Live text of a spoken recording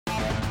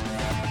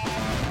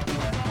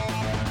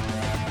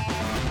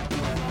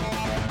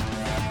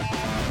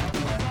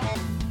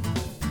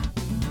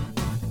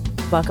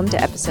Welcome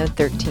to episode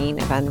 13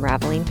 of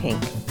Unraveling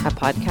Pink, a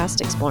podcast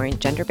exploring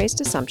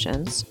gender-based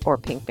assumptions or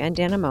pink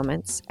bandana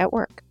moments at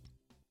work.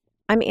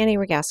 I'm Annie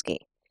Rogaski.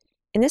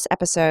 In this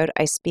episode,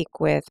 I speak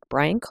with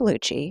Brian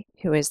Colucci,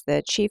 who is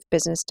the Chief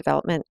Business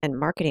Development and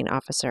Marketing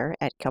Officer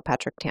at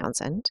Kilpatrick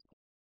Townsend.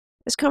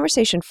 This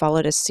conversation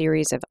followed a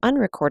series of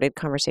unrecorded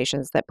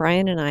conversations that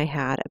Brian and I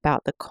had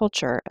about the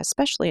culture,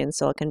 especially in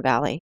Silicon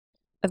Valley,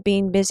 of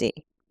being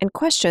busy, and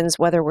questions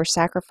whether we're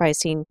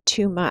sacrificing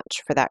too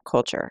much for that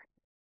culture.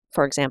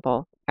 For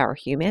example, our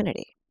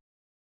humanity.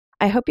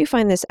 I hope you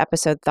find this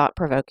episode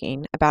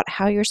thought-provoking about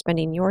how you're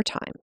spending your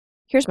time.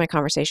 Here's my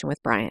conversation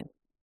with Brian.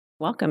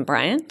 Welcome,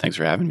 Brian. Thanks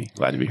for having me.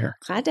 Glad to be here.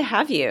 Glad to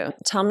have you.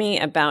 Tell me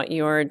about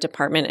your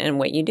department and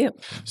what you do.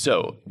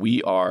 So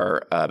we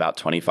are about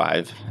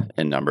 25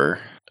 in number.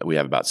 We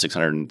have about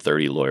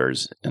 630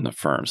 lawyers in the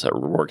firm. So it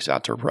works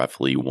out to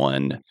roughly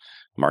one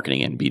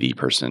marketing and BD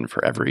person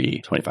for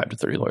every 25 to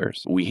 30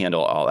 lawyers. We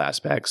handle all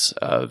aspects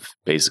of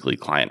basically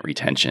client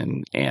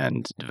retention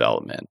and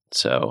development.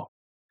 So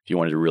if you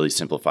wanted to really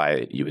simplify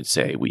it, you would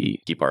say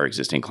we keep our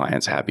existing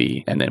clients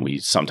happy, and then we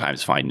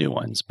sometimes find new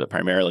ones. But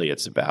primarily,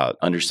 it's about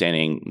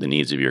understanding the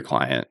needs of your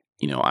client.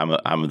 You know,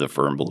 I'm of the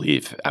firm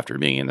belief, after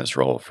being in this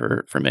role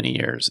for many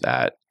years,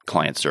 that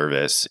client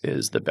service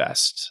is the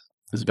best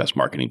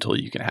marketing tool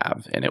you can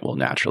have, and it will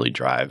naturally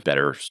drive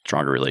better,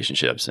 stronger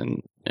relationships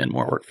and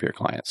more work for your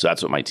clients. So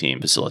that's what my team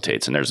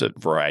facilitates. And there's a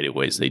variety of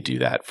ways they do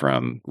that,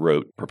 from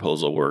rote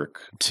proposal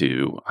work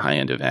to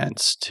high-end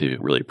events to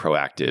really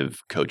proactive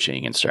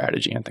coaching and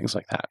strategy and things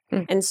like that.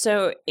 And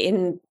so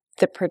in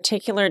the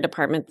particular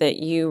department that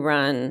you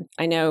run,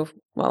 I know,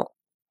 well,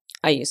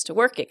 I used to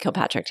work at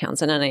Kilpatrick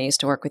Townsend, and I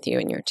used to work with you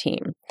and your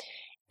team.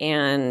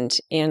 And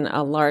in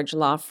a large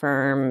law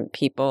firm,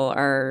 people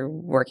are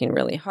working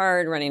really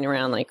hard, running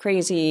around like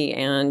crazy,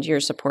 and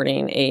you're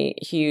supporting a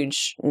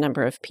huge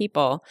number of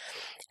people.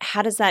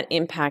 How does that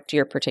impact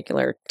your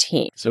particular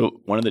team?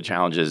 So one of the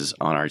challenges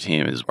on our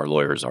team is our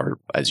lawyers are,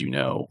 as you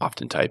know,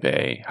 often type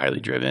A, highly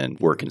driven,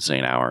 work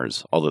insane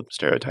hours, all the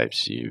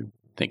stereotypes you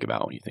think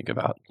about when you think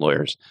about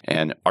lawyers.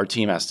 And our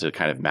team has to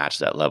kind of match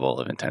that level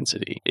of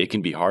intensity. It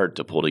can be hard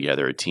to pull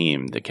together a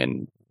team that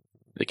can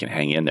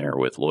hang in there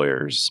with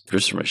lawyers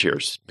just from a sheer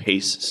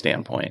pace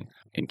standpoint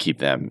and keep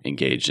them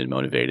engaged and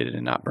motivated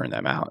and not burn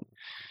them out.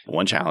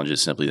 One challenge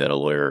is simply that a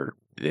lawyer,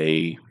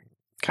 they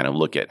kind of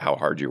look at how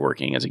hard you're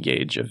working as a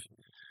gauge of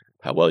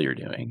how well you're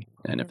doing.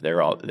 And if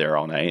they're all there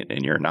all night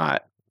and you're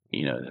not,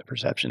 the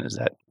perception is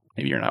that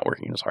maybe you're not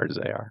working as hard as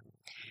they are.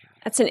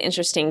 That's an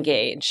interesting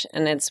gauge,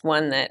 and it's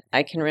one that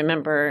I can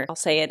remember, I'll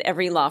say, at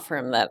every law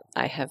firm that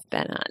I have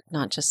been at,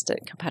 not just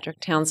at Kilpatrick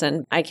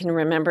Townsend. I can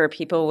remember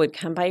people would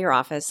come by your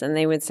office and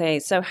they would say,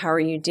 "So how are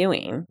you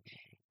doing?"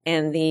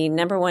 And the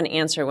number one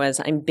answer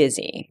was, "I'm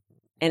busy."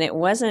 And it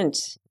wasn't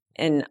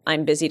an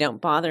 "I'm busy,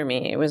 don't bother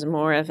me." It was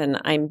more of an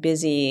 "I'm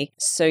busy,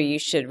 so you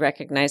should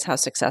recognize how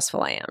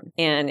successful I am."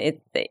 And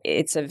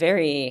it's a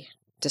very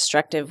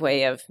destructive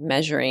way of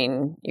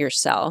measuring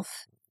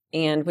yourself.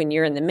 And when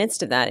you're in the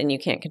midst of that and you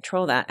can't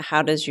control that,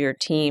 how does your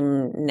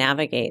team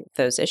navigate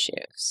those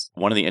issues?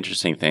 One of the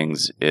interesting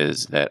things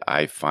is that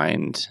I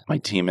find my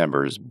team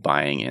members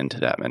buying into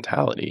that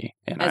mentality.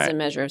 As a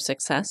measure of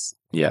success?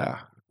 Yeah.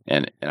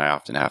 And I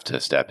often have to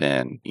step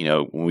in,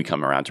 when we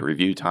come around to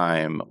review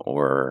time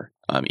or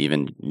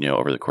even,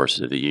 over the course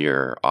of the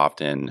year,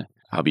 often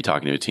I'll be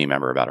talking to a team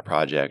member about a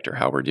project or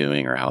how we're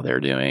doing or how they're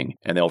doing,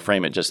 and they'll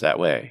frame it just that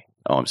way.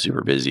 "Oh, I'm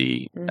super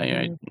busy.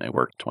 I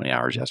worked 20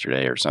 hours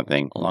yesterday," or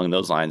something along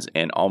those lines,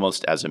 and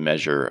almost as a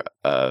measure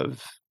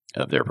of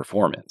their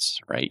performance,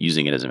 right?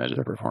 Using it as a measure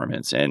of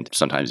performance, and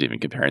sometimes even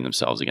comparing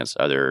themselves against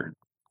other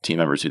team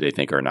members who they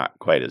think are not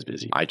quite as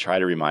busy. I try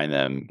to remind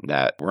them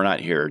that we're not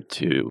here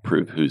to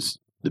prove who's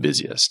the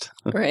busiest.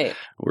 Right.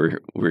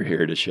 We're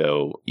here to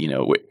show,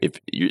 if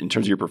you, in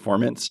terms of your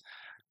performance,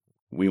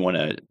 we want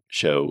to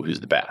show who's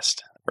the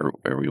best.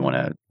 Or we want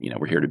to,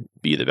 we're here to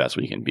be the best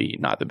we can be,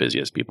 not the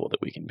busiest people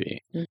that we can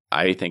be. Mm-hmm.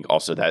 I think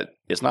also that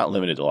it's not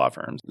limited to law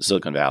firms.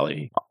 Silicon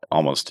Valley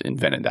almost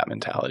invented that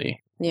mentality.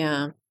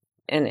 Yeah.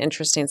 An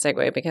interesting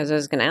segue, because I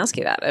was going to ask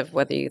you that, of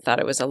whether you thought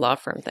it was a law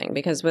firm thing.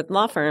 Because with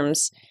law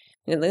firms,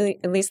 at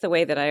least the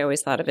way that I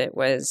always thought of it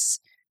was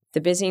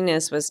the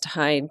busyness was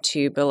tied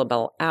to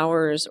billable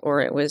hours,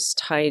 or it was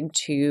tied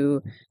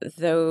to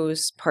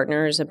those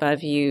partners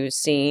above you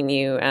seeing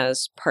you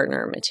as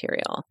partner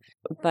material.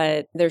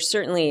 But there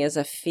certainly is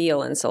a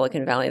feel in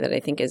Silicon Valley that I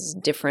think is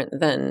different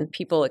than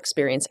people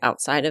experience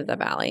outside of the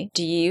Valley.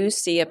 Do you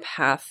see a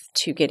path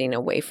to getting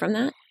away from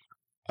that?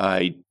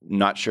 I'm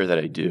not sure that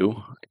I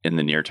do in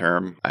the near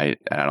term. I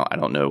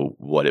don't know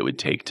what it would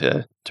take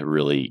to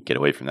really get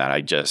away from that. I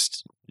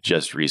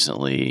just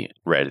recently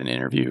read an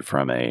interview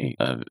from a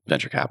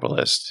venture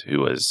capitalist who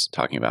was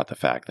talking about the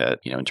fact that,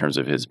 in terms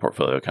of his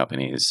portfolio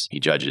companies, he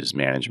judges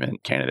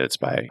management candidates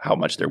by how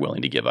much they're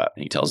willing to give up.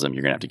 And he tells them,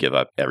 you're going to have to give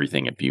up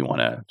everything if you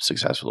want to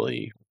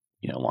successfully,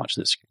 launch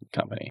this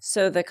company.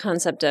 So the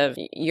concept of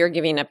you're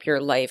giving up your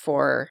life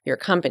for your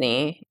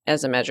company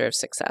as a measure of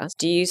success,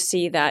 do you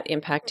see that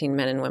impacting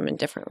men and women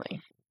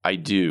differently? I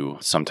do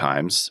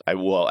sometimes. I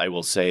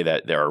will say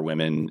that there are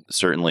women,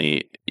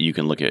 certainly you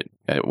can look at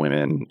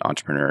women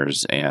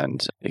entrepreneurs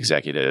and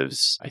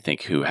executives, I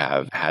think, who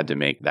have had to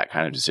make that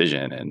kind of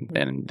decision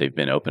and they've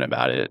been open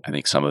about it. I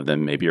think some of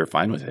them maybe are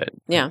fine with it.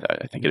 Yeah.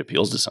 I think it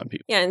appeals to some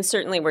people. Yeah. And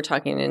certainly we're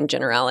talking in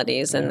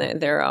generalities, and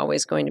there are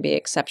always going to be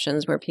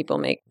exceptions where people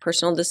make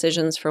personal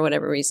decisions for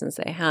whatever reasons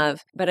they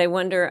have. But I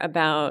wonder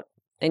about,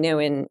 I know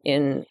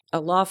in a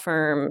law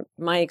firm,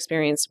 my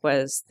experience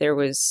was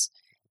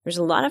there's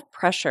a lot of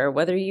pressure,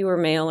 whether you were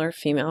male or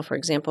female, for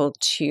example,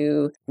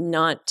 to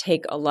not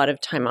take a lot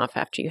of time off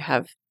after you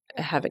have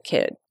a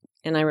kid.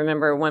 And I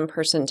remember one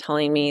person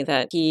telling me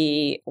that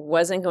he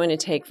wasn't going to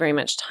take very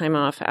much time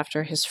off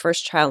after his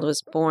first child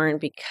was born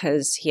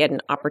because he had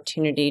an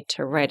opportunity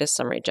to write a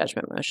summary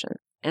judgment motion.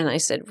 And I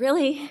said,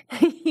 really?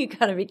 You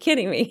got to be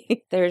kidding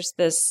me. There's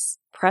this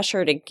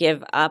pressure to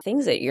give up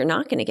things that you're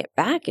not going to get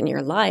back in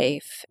your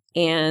life.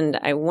 And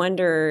I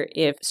wonder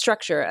if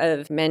structure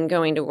of men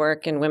going to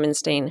work and women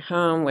staying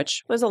home,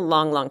 which was a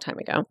long, long time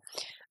ago,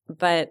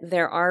 but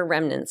there are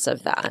remnants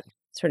of that.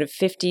 Sort of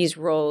 50s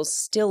roles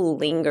still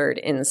lingered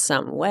in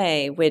some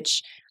way,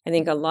 which I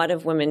think a lot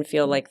of women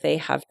feel like they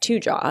have two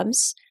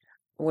jobs,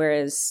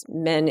 whereas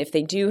men, if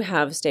they do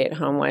have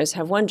stay-at-home wives,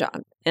 have one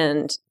job.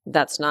 And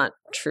that's not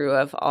true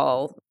of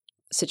all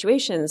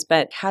situations,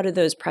 but how do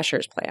those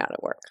pressures play out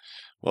at work?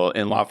 Well,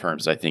 in law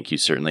firms, I think you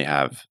certainly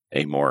have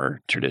a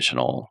more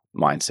traditional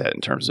mindset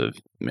in terms of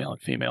male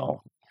and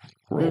female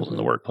roles in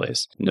the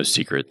workplace. No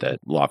secret that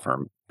law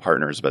firm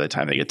partners, by the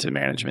time they get to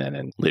management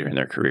and later in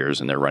their careers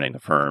and they're running the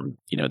firm,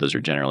 those are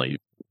generally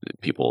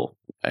people,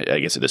 I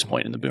guess at this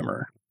point in the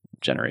boomer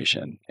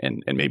generation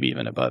and maybe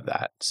even above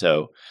that.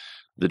 So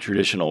the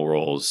traditional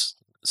roles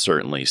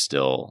certainly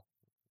still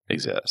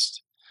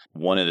exist.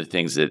 One of the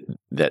things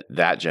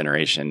that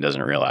generation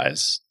doesn't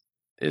realize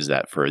is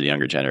that for the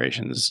younger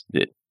generations,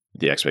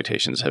 the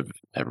expectations have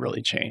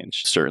really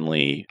changed.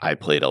 Certainly, I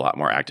played a lot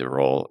more active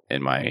role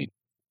in my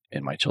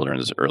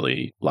children's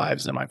early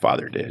lives than my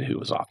father did, who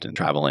was often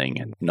traveling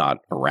and not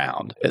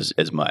around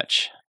as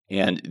much.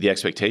 And the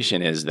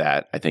expectation is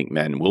that I think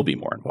men will be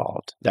more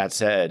involved. That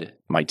said,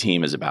 my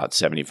team is about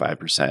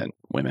 75%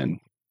 women.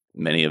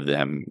 Many of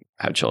them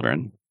have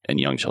children and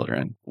young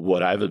children.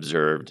 What I've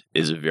observed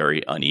is a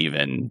very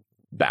uneven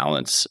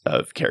balance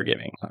of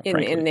caregiving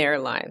in their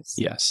lives.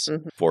 Yes.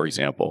 Mm-hmm. For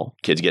example,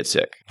 kids get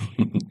sick.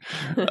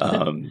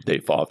 They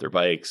fall off their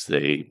bikes.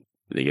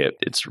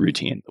 It's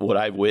routine. What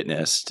I've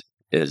witnessed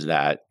is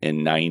that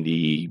in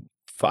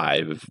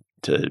 95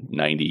 to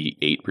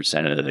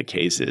 98% of the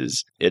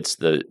cases, it's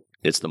the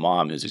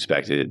mom who's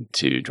expected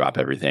to drop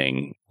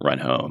everything, run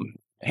home,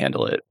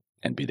 handle it,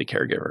 and be the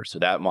caregiver. So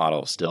that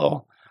model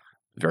still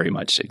very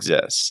much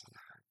exists.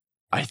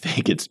 I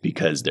think it's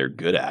because they're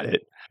good at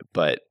it,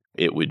 but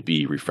it would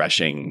be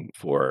refreshing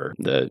for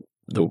the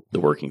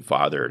working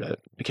father to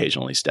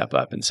occasionally step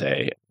up and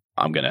say,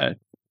 I'm gonna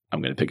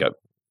pick up,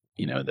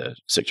 the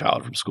sick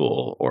child from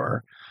school,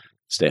 or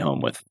stay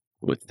home with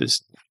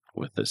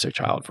the sick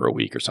child for a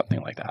week or something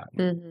like that.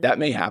 Mm-hmm. That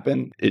may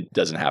happen. It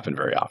doesn't happen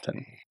very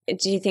often.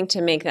 Do you think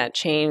to make that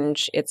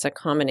change, it's a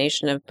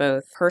combination of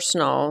both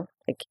personal,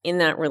 like in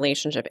that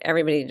relationship,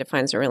 everybody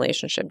defines a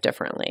relationship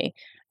differently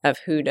of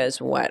who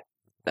does what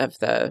of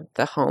the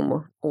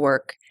home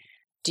work.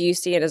 Do you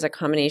see it as a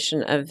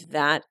combination of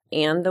that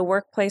and the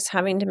workplace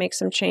having to make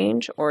some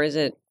change, or is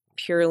it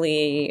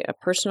purely a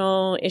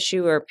personal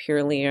issue or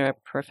purely a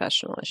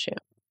professional issue?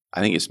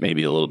 I think it's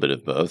maybe a little bit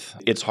of both.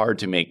 It's hard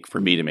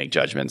for me to make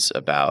judgments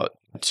about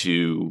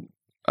two,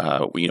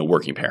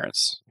 working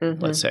parents,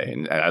 let's say.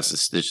 And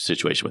that's the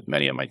situation with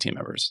many of my team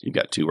members. You've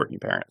got two working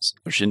parents.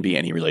 There shouldn't be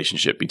any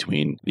relationship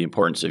between the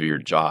importance of your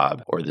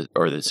job or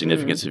the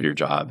significance of your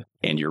job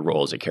and your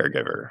role as a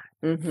caregiver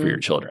for your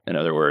children. In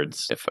other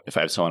words, if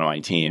I have someone on my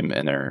team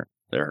and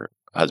their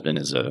husband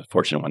is a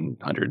Fortune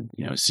 100,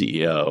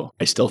 CEO,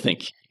 I still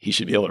think he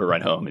should be able to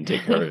run home and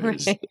take care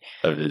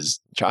of his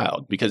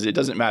child, because it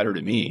doesn't matter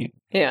to me.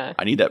 Yeah.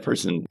 I need that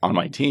person on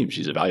my team.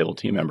 She's a valuable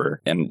team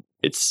member, and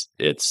it's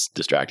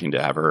distracting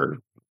to have her,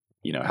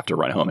 have to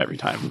run home every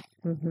time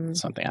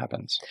something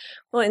happens.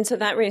 Well, and so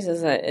that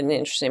raises an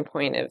interesting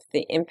point of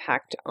the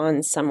impact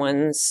on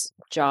someone's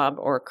job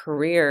or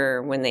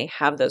career when they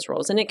have those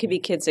roles. And it could be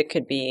kids, it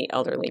could be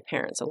elderly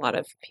parents. A lot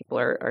of people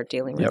are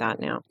dealing with that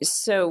now.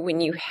 So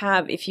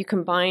if you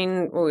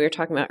combine what we were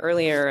talking about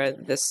earlier,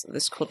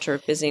 this culture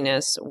of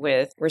busyness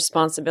with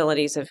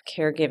responsibilities of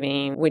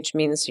caregiving, which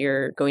means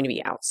you're going to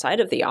be outside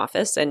of the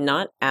office and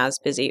not as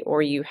busy,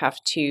 or you have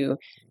to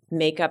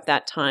make up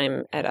that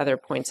time at other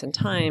points in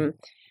time,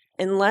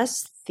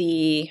 unless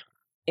the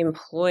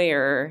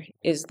employer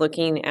is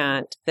looking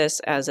at this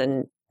as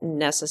a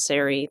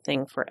necessary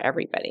thing for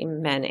everybody,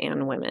 men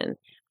and women,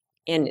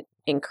 and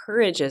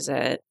encourages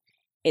it,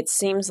 it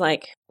seems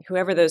like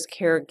whoever those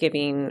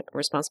caregiving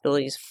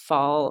responsibilities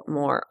fall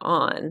more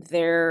on,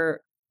 their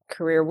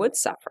career would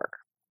suffer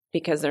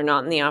because they're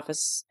not in the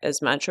office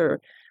as much, or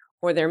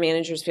their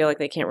managers feel like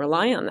they can't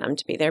rely on them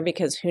to be there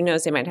because who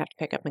knows, they might have to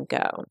pick up and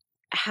go.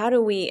 How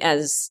do we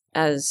as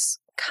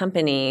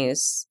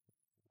companies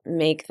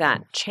make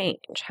that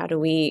change? How do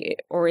we,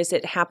 or is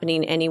it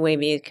happening anyway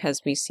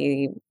because we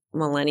see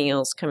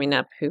millennials coming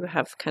up who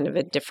have kind of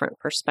a different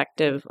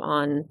perspective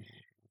on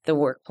the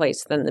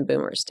workplace than the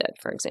boomers did,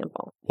 for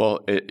example?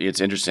 Well,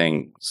 it's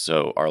interesting.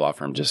 So our law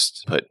firm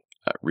just put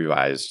a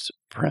revised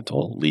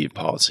parental leave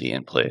policy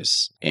in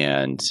place,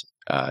 and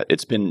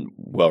it's been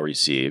well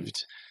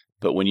received.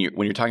 But when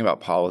you're talking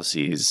about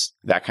policies,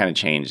 that kind of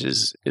change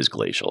is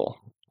glacial.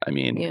 I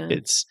mean,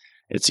 it's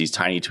these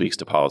tiny tweaks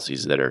to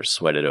policies that are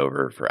sweated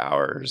over for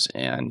hours,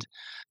 and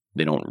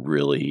they don't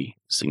really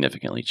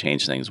significantly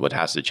change things. What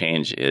has to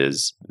change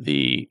is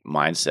the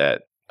mindset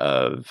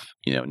of,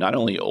 not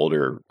only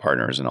older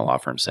partners in a law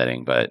firm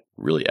setting, but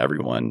really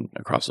everyone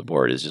across the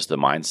board, is just the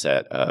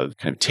mindset of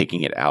kind of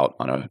taking it out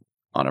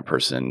on a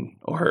person,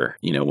 or,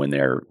 when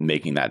they're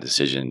making that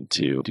decision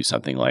to do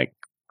something like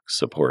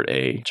support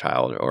a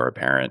child or a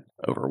parent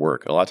over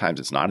work. A lot of times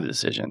it's not a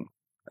decision.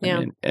 I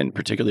mean, and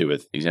particularly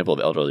with the example of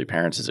elderly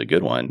parents is a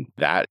good one,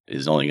 that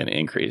is only going to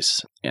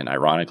increase. And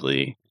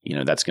ironically,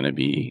 that's going to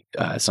be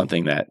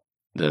something that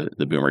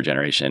the boomer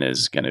generation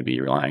is going to be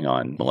relying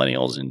on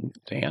millennials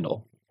to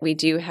handle. We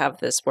do have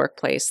this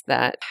workplace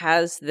that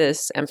has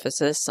this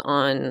emphasis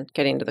on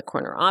getting to the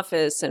corner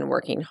office and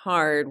working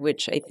hard,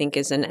 which I think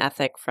is an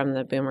ethic from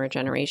the boomer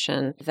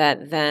generation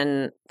that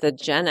then the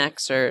Gen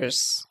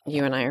Xers,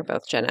 you and I are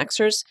both Gen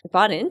Xers,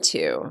 bought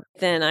into.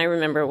 Then I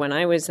remember when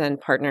I was then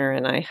partner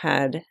and I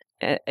had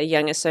a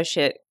young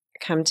associate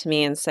come to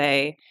me and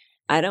say,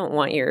 I don't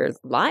want your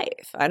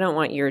life. I don't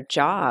want your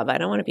job. I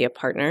don't want to be a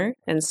partner.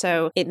 And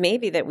so it may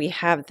be that we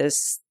have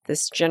this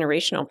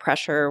generational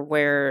pressure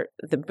where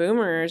the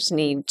boomers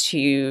need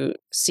to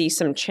see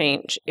some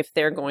change if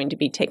they're going to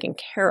be taken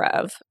care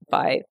of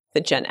by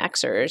the Gen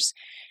Xers.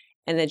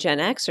 And the Gen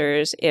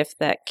Xers, if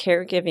that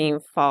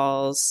caregiving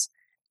falls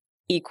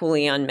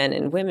equally on men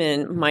and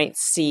women, might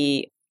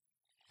see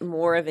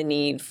more of a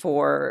need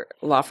for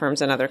law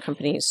firms and other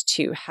companies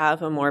to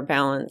have a more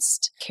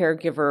balanced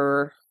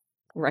caregiver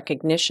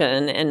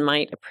recognition, and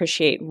might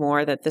appreciate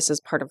more that this is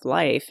part of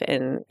life,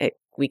 and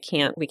we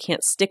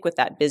can't stick with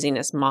that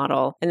busyness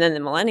model. And then the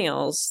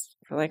millennials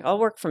are like, I'll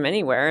work from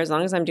anywhere as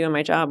long as I'm doing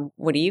my job.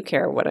 What do you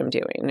care what I'm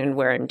doing and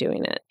where I'm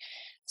doing it?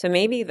 So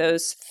maybe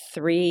those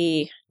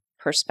three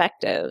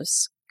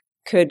perspectives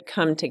could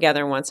come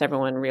together once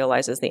everyone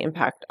realizes the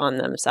impact on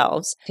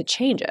themselves to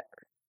change it.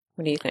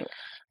 What do you think?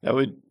 That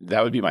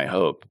would be my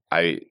hope.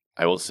 I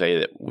will say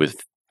that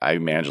I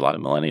manage a lot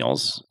of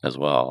millennials as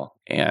well,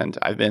 and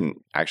I've been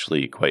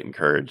actually quite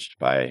encouraged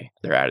by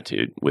their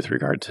attitude with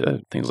regard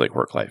to things like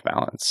work-life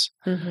balance.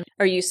 Mm-hmm.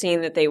 Are you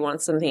seeing that they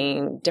want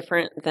something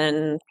different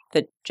than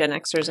the Gen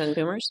Xers and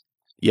boomers?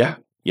 Yeah,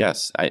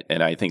 yes.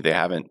 I think they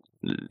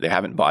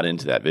haven't bought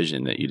into that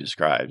vision that you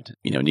described,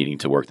 needing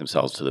to work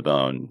themselves to the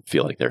bone,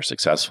 feel like they're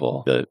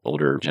successful. The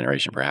older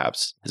generation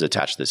perhaps has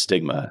attached this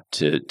stigma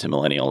to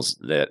millennials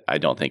that I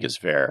don't think is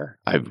fair.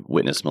 I've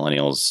witnessed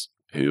millennials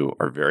who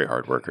are very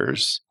hard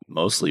workers.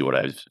 Mostly what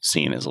I've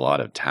seen is a lot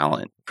of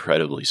talent,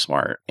 incredibly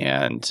smart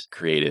and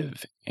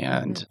creative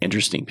and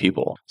interesting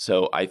people.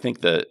 So I think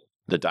the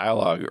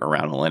dialogue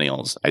around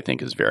millennials, I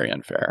think, is very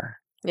unfair.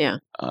 Yeah.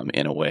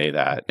 In a way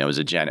that, as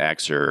a Gen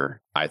Xer,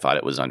 I thought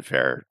it was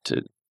unfair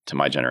to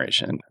my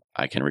generation.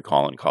 I can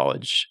recall in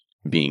college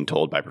being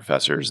told by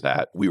professors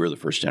that we were the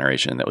first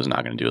generation that was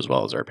not going to do as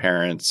well as our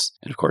parents.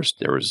 And of course,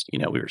 there was,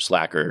 we were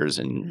slackers,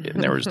 and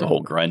there was the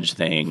whole grunge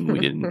thing. We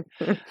didn't,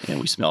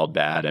 we smelled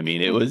bad. I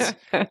mean, it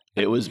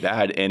was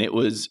bad. And it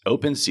was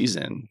open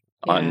season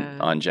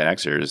on Gen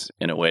Xers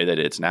in a way that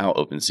it's now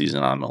open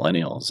season on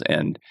millennials.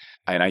 And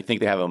I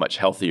think they have a much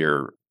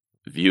healthier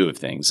view of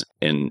things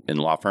in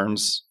law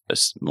firms,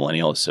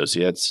 millennial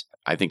associates.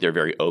 I think they're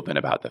very open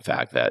about the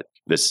fact that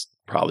this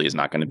probably is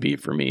not going to be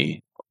for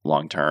me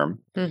long term,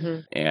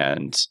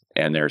 and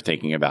they're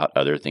thinking about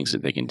other things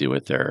that they can do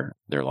with their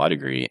law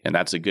degree, and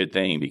that's a good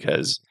thing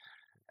because,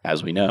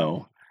 as we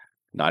know,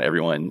 not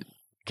everyone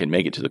can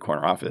make it to the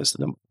corner office.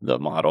 The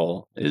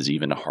model is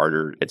even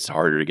harder. It's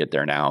harder to get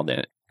there now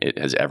than it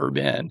has ever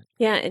been.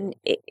 Yeah, and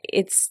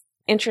it's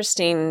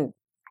interesting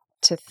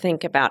to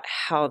think about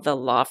how the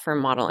law firm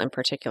model in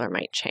particular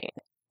might change.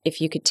 If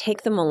you could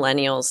take the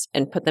millennials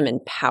and put them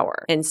in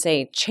power and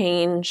say,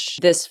 change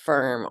this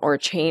firm or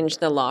change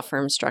the law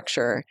firm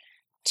structure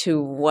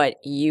to what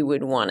you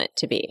would want it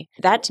to be.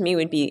 That to me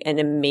would be an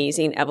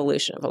amazing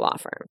evolution of a law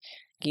firm.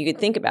 You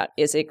could think about,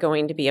 is it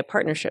going to be a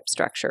partnership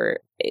structure?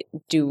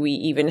 Do we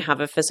even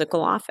have a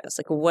physical office?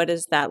 Like, what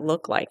does that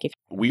look like?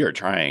 We are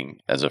trying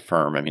as a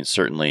firm. I mean,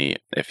 certainly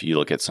if you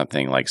look at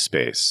something like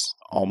space,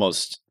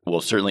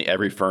 certainly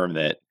every firm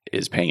that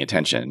is paying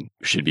attention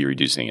should be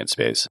reducing its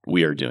space.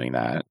 We are doing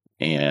that.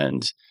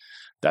 And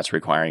that's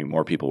requiring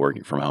more people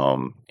working from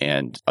home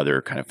and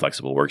other kind of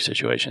flexible work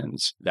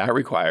situations. That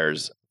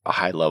requires a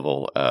high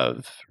level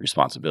of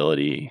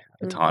responsibility,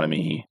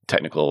 autonomy,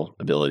 technical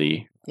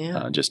ability,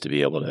 just to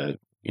be able to,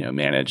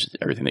 manage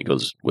everything that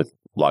goes with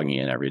logging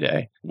in every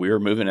day. We're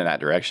moving in that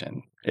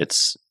direction.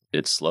 It's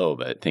slow,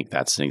 but I think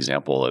that's an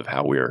example of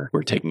how we're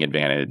taking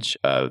advantage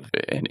of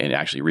and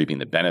actually reaping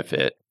the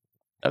benefit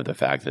of the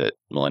fact that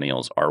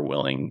millennials are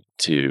willing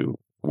to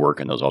work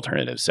in those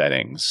alternative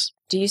settings.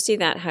 Do you see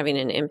that having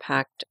an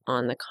impact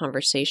on the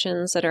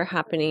conversations that are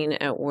happening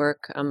at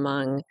work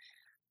among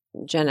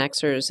Gen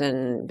Xers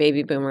and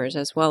baby boomers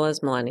as well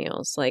as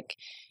millennials? Like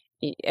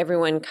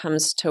everyone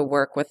comes to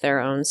work with their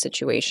own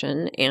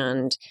situation,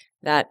 and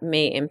that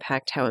may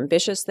impact how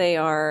ambitious they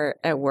are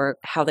at work,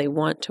 how they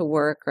want to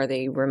work. Are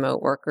they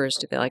remote workers?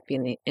 Do they like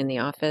being in the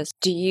office?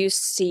 Do you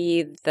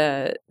see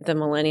the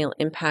millennial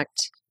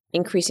impact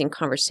increasing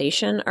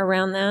conversation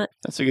around that?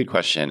 That's a good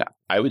question.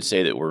 I would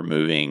say that we're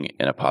moving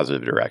in a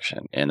positive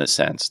direction in the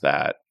sense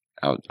that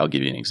I'll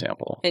give you an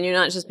example. And you're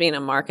not just being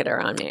a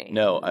marketer on me.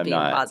 No, I'm being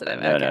not.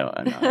 Positive. No, okay. no,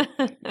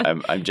 I'm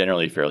not. I'm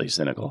generally fairly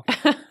cynical.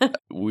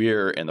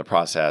 We're in the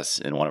process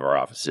in one of our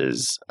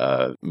offices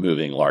of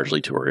moving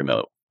largely to a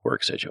remote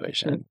work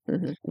situation.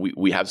 Mm-hmm.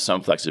 We have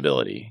some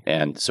flexibility.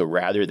 And so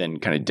rather than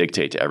kind of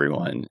dictate to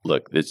everyone,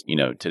 look, this,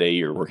 today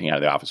you're working out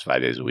of the office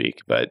 5 days a week,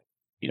 but,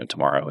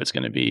 tomorrow it's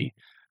going to be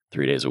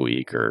 3 days a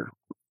week or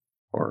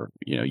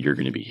you're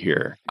going to be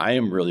here. I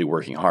am really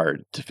working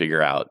hard to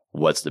figure out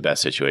what's the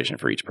best situation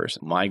for each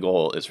person. My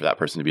goal is for that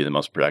person to be the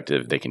most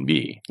productive they can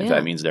be. If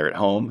that means they're at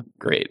home,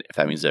 great. If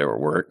that means they're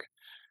at work,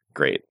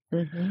 great.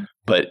 Mm-hmm.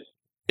 But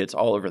it's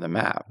all over the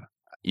map.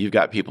 You've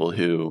got people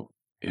who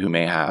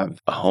may have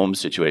a home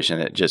situation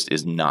that just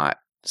is not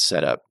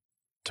set up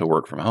to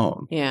work from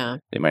home. Yeah.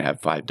 They might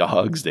have 5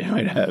 dogs. They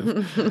might have,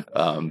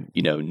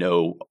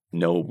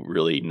 no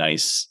really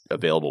nice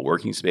available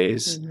working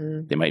space.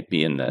 Mm-hmm. They might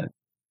be in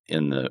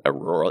a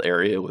rural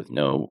area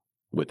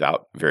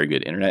without very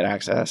good internet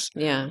access.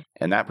 Yeah.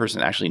 And that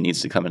person actually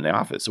needs to come in the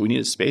office. So we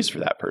need a space for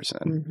that person.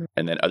 Mm-hmm.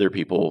 And then other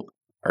people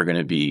are going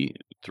to be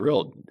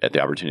thrilled at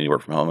the opportunity to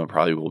work from home and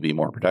probably will be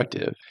more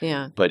productive.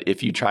 Yeah. But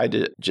if you tried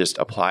to just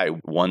apply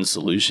one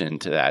solution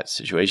to that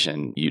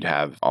situation, you'd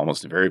have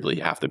almost invariably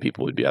half the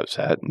people would be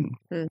upset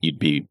and you'd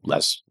be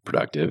less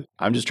productive.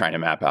 I'm just trying to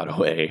map out a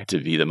way to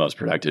be the most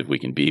productive we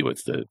can be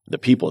with the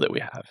people that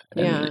we have.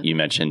 And you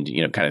mentioned,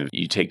 kind of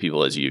you take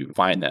people as you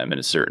find them to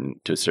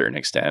a certain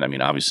extent. I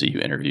mean, obviously you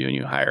interview and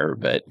you hire,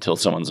 but until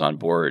someone's on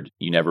board,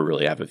 you never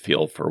really have a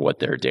feel for what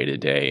their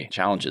day-to-day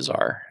challenges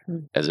are.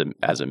 As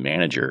a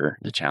manager,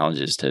 the challenge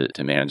is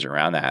to manage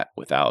around that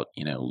without,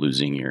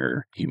 losing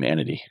your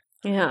humanity.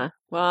 Yeah.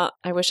 Well,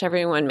 I wish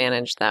everyone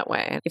managed that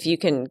way. If you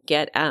can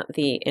get at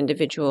the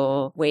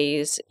individual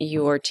ways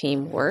your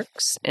team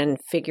works and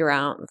figure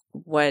out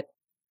what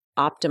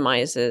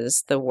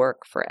optimizes the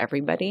work for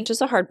everybody, which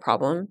is a hard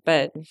problem,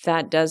 but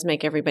that does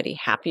make everybody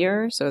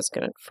happier. So it's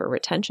good for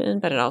retention,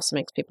 but it also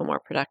makes people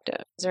more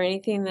productive. Is there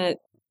anything that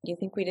you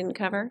think we didn't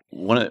cover?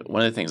 One of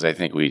the things I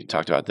think we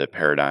talked about, the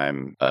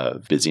paradigm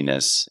of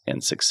busyness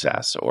and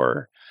success,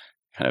 or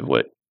kind of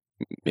what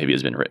maybe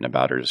has been written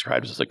about or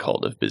described as the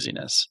cult of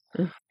busyness.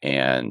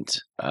 And,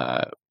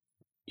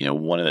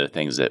 one of the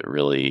things that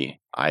really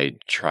I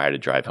try to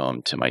drive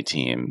home to my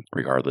team,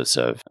 regardless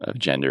of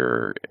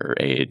gender or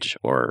age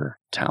or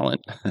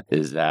talent,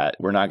 is that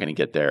we're not going to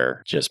get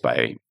there just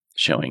by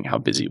showing how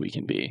busy we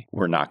can be.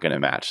 We're not going to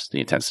match the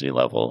intensity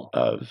level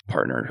of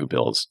partner who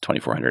builds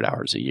 2,400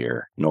 hours a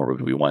year, nor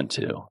would we want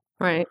to.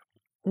 Right.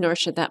 Nor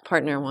should that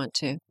partner want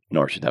to.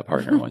 Nor should that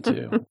partner want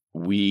to.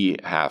 We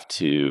have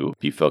to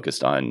be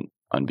focused on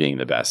being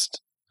the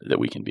best that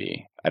we can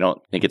be. I don't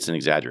think it's an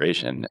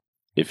exaggeration.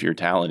 If you're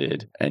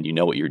talented and you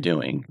know what you're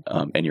doing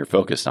and you're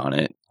focused on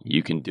it,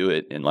 you can do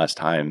it in less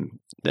time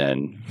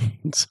than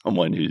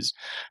someone who's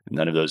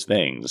none of those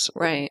things.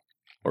 Right.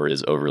 Or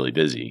is overly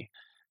busy.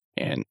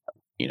 And,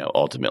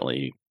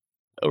 ultimately,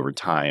 over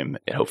time,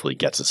 it hopefully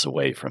gets us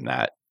away from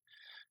that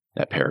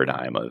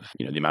paradigm of,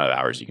 the amount of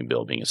hours you can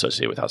build being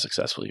associated with how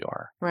successful you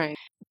are. Right.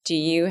 Do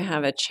you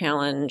have a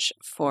challenge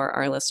for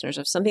our listeners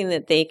of something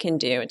that they can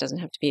do? It doesn't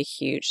have to be a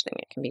huge thing.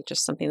 It can be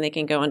just something they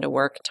can go into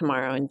work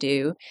tomorrow and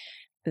do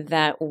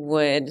that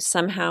would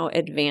somehow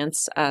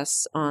advance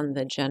us on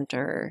the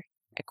gender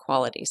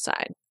equality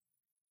side.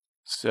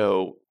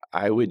 So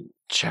I would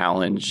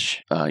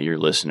challenge your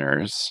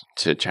listeners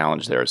to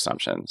challenge their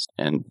assumptions.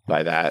 And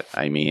by that,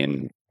 I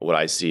mean what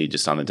I see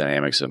just on the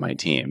dynamics of my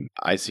team.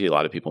 I see a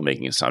lot of people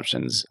making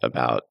assumptions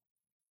about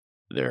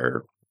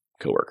their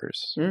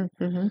coworkers.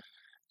 Mm-hmm.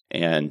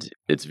 And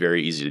it's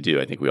very easy to do.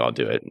 I think we all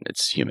do it.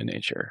 It's human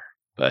nature.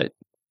 But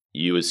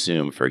you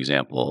assume, for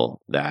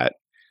example, that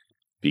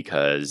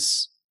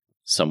because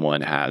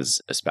someone has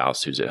a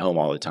spouse who's at home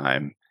all the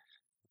time,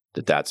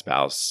 that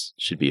spouse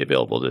should be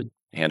available to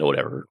handle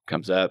whatever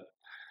comes up,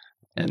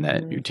 and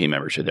that your team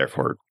member should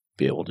therefore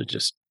be able to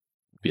just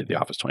be at the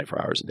office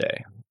 24 hours a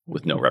day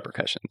with no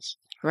repercussions.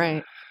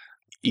 Right.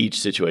 Each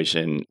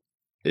situation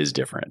is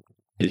different.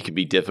 It can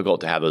be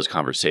difficult to have those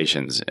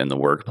conversations in the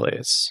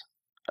workplace,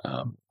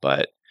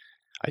 but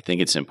I think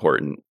it's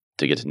important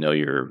to get to know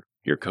your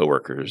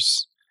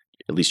coworkers,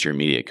 at least your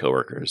immediate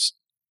coworkers,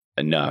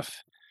 enough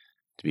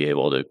to be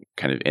able to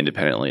kind of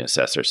independently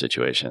assess their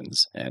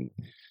situations and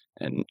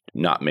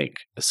not make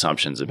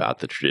assumptions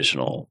about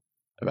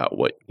about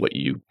what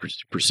you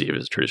perceive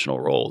as traditional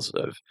roles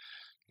of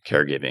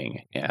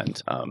caregiving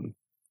and kind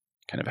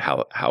of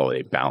how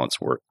they balance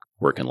work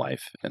work and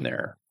life in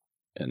their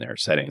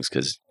settings.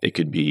 Because it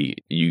could be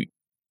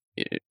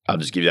I'll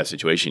just give you that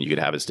situation. You could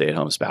have a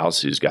stay-at-home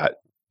spouse who's got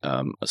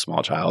a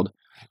small child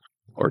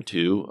or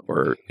two,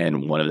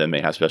 and one of them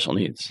may have special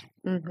needs,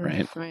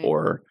 right?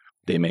 Or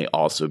they may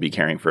also be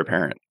caring for a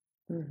parent,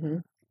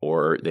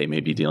 or they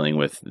may be dealing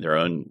with their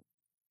own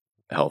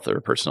health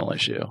or personal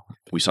issue.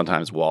 We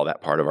sometimes wall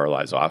that part of our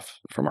lives off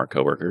from our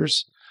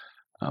coworkers,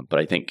 but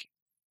I think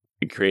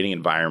creating an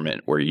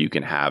environment where you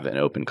can have an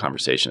open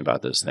conversation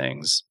about those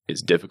things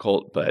is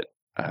difficult. But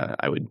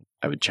I would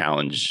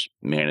challenge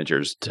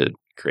managers to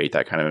create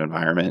that kind of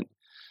environment,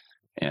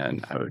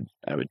 and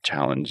I would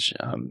challenge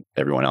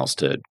everyone else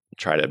to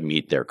try to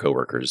meet their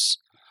coworkers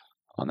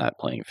on that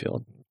playing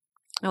field.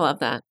 I love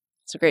that.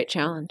 It's a great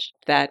challenge.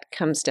 That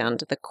comes down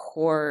to the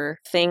core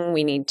thing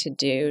we need to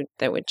do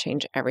that would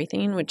change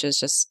everything, which is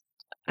just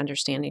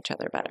understand each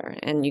other better.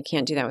 And you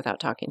can't do that without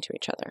talking to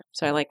each other.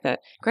 So I like that.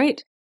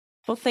 Great.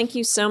 Well, thank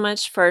you so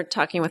much for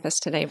talking with us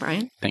today,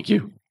 Brian. Thank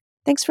you.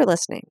 Thanks for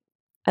listening.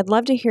 I'd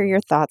love to hear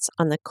your thoughts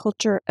on the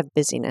culture of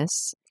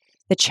busyness,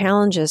 the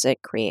challenges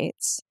it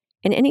creates,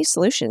 and any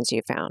solutions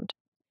you found.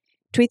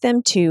 Tweet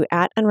them to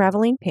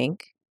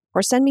 @unravelingpink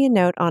or send me a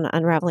note on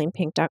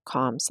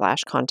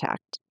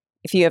unravelingpink.com/contact.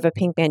 If you have a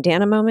pink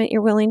bandana moment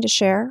you're willing to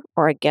share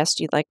or a guest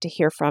you'd like to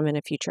hear from in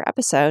a future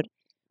episode,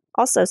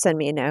 also send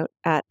me a note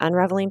at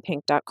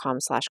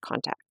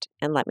unravelingpink.com/contact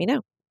and let me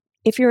know.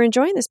 If you're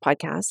enjoying this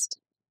podcast,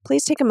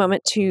 please take a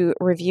moment to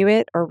review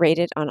it or rate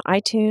it on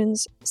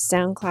iTunes,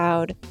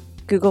 SoundCloud,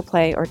 Google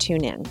Play, or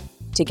TuneIn.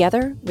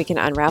 Together, we can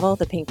unravel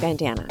the pink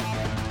bandana.